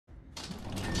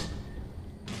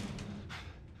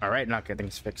All right, now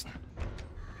everything's fixed.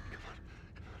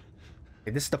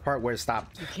 Okay, this is the part where it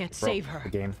stopped. You can't save her. The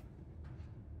game.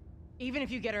 Even if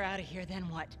you get her out of here, then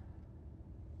what?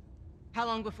 How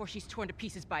long before she's torn to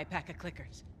pieces by a pack of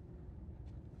clickers?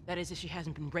 That is, if she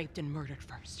hasn't been raped and murdered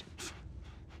first.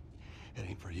 It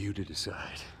ain't for you to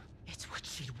decide. It's what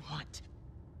she'd want.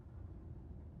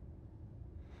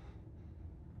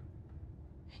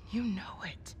 And you know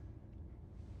it.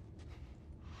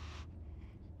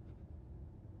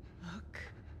 Look.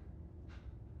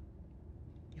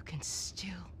 You can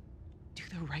still do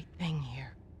the right thing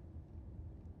here.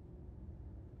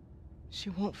 She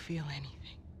won't feel anything.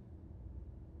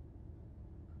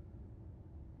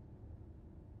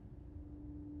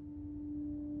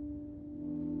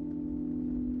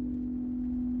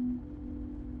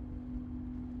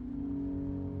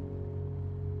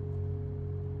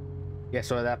 Yeah,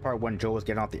 so at that part when Joel was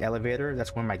getting off the elevator,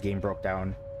 that's when my game broke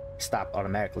down. It stopped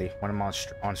automatically when I'm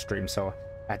on stream, so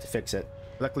I had to fix it.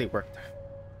 Luckily it worked.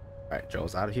 All right,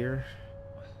 Joel's out of here.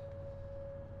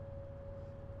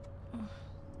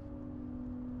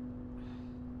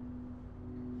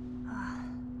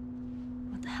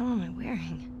 What the hell am I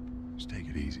wearing? Just take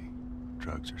it easy.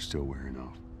 Drugs are still wearing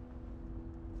off.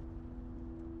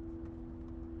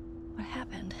 What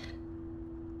happened?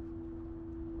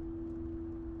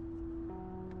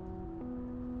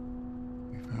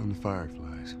 We found the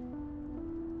fireflies.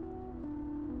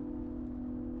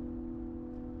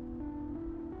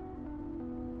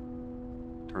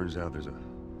 Turns out there's a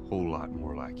whole lot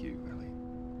more like you, Ellie.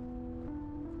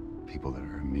 People that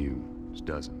are immune. There's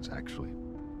dozens, actually.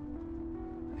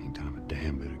 Ain't done them a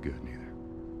damn bit of good, neither.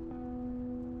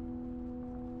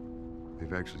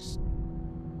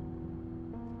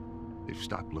 They've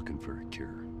stopped looking for a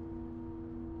cure.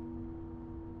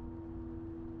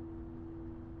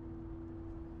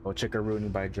 Oh,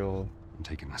 Chickaroonie by Joel. I'm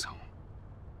taking us home.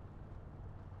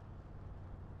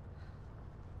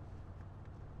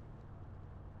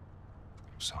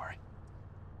 I'm sorry.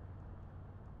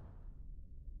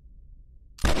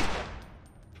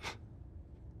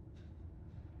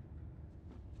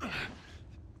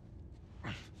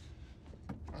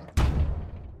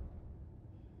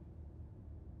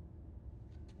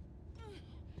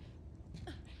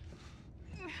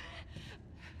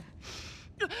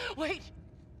 Wait!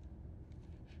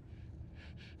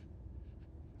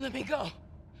 Let me go.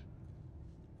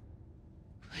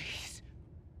 Please.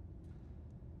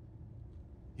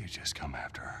 You just come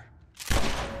after her.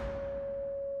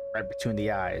 Right between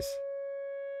the eyes.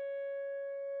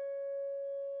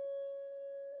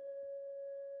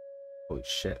 Holy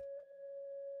shit.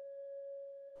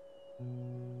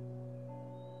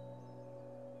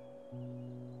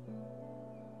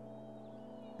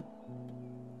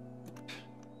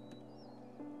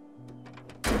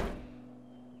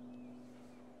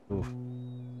 Oof.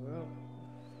 Well,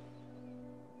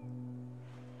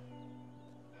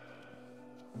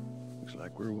 looks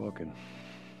like we're walking.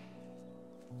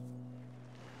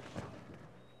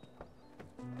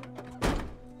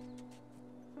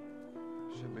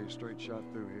 Should be a straight shot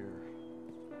through here.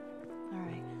 All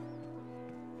right.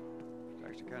 It's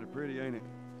actually kind of pretty, ain't it?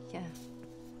 Yeah.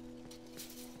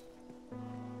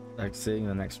 Like seeing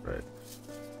the next right.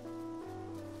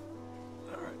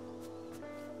 All right.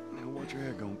 Now watch your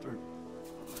head going through.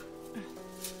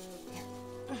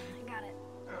 I got it.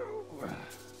 Oh.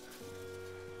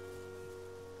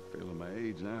 Feeling my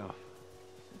age now.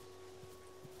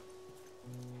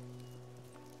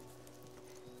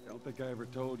 Don't think I ever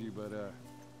told you, but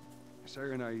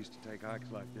Sarah and I used to take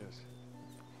hikes like this.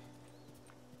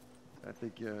 I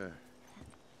think the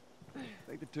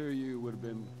two of you would have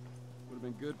been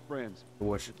good friends.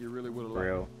 Wish You really would have liked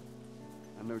real it.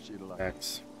 I know she'd have liked it.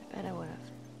 X. I bet I would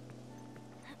have.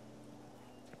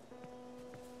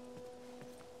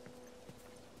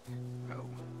 Oh.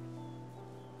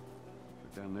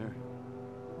 Look down there.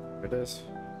 It is.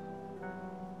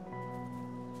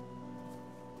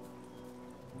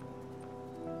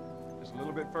 Just a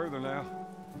little bit further now.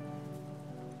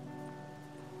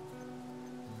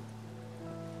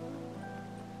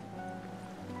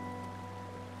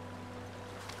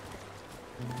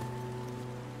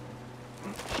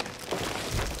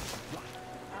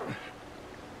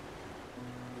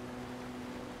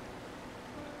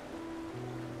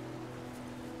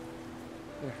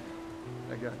 There,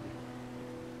 I got you.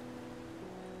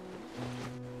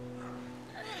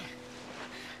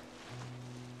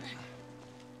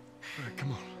 All right,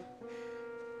 come on.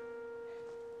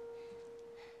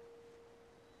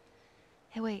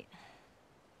 Hey, wait.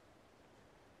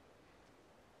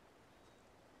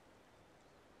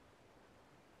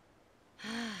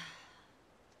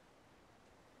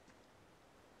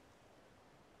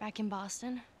 Back in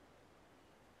Boston?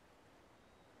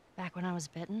 Back when I was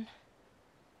bitten?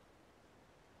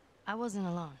 I wasn't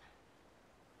alone.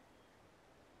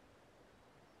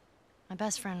 My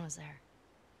best friend was there.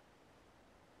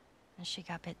 And she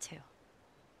got bit too.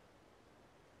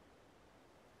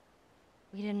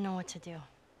 We didn't know what to do.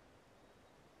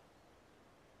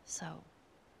 So...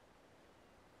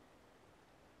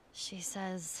 she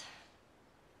says...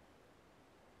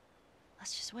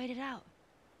 let's just wait it out.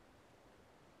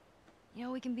 You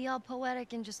know, we can be all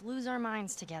poetic and just lose our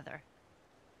minds together.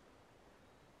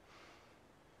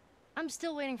 I'm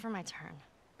still waiting for my turn.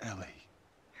 Ellie.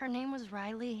 Her name was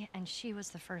Riley, and she was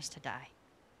the first to die.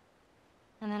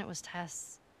 And then it was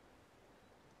Tess.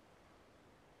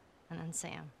 And then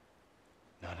Sam.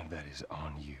 None of that is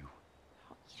on you.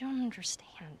 Oh, you don't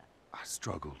understand. I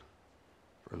struggled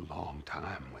for a long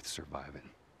time with surviving.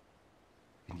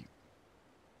 And you...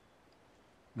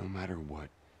 no matter what,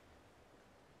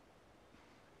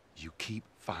 you keep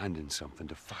finding something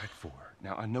to fight for.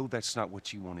 Now, I know that's not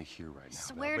what you want to hear right now.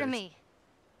 Swear to me.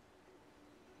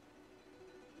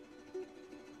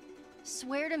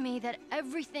 Swear to me that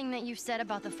everything that you've said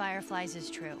about the Fireflies is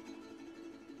true.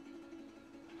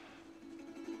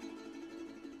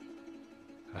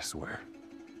 I swear.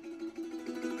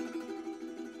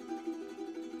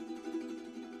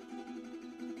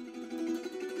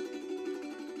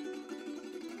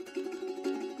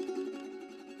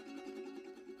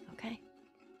 Okay.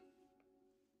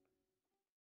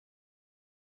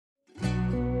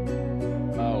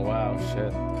 Oh wow,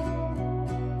 shit.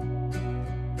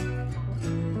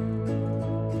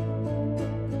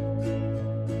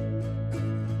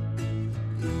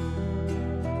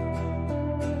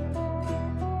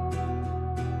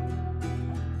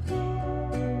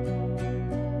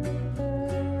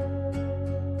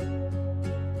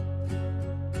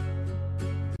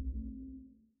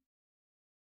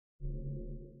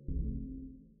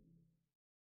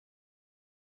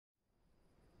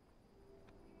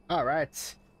 All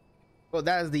right, well,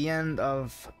 that is the end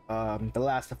of The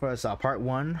Last of Us Part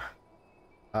 1.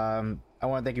 I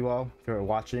want to thank you all for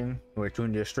watching, or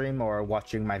tuning to the stream, or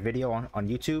watching my video on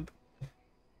YouTube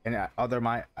and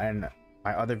my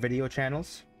other video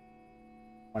channels.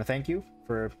 I want to thank you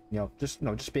for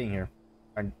just being here,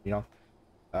 and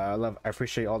I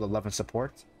appreciate all the love and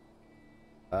support.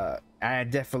 I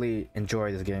definitely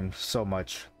enjoy this game so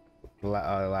much, The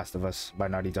Last of Us by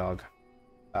Naughty Dog.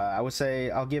 I would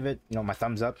say I'll give it, my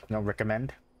thumbs up,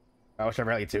 recommend. Which I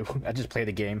rarely do. I just play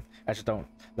the game. I just don't,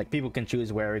 people can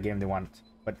choose whatever game they want.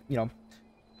 But,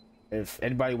 if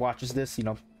anybody watches this,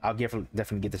 I'll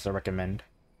definitely give this a recommend,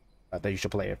 that you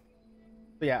should play it.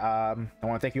 But yeah, I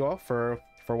want to thank you all for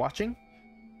watching.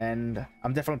 And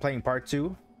I'm definitely playing part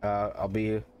 2.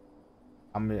 I'm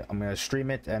gonna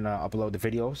stream it and upload the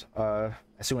videos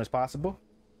as soon as possible.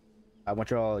 I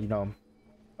want you all,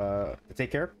 to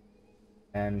take care.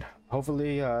 And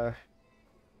hopefully,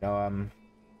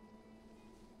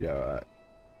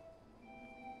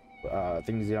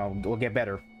 things, will get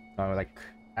better.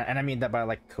 And I mean that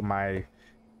by my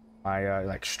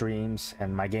streams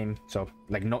and my game. So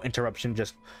no interruption,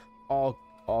 just all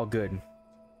good,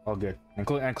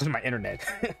 including my internet.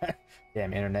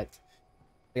 Damn internet.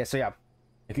 Yeah. So yeah,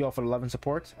 thank you all for the love and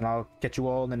support, and I'll catch you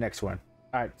all in the next one.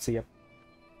 All right, see ya.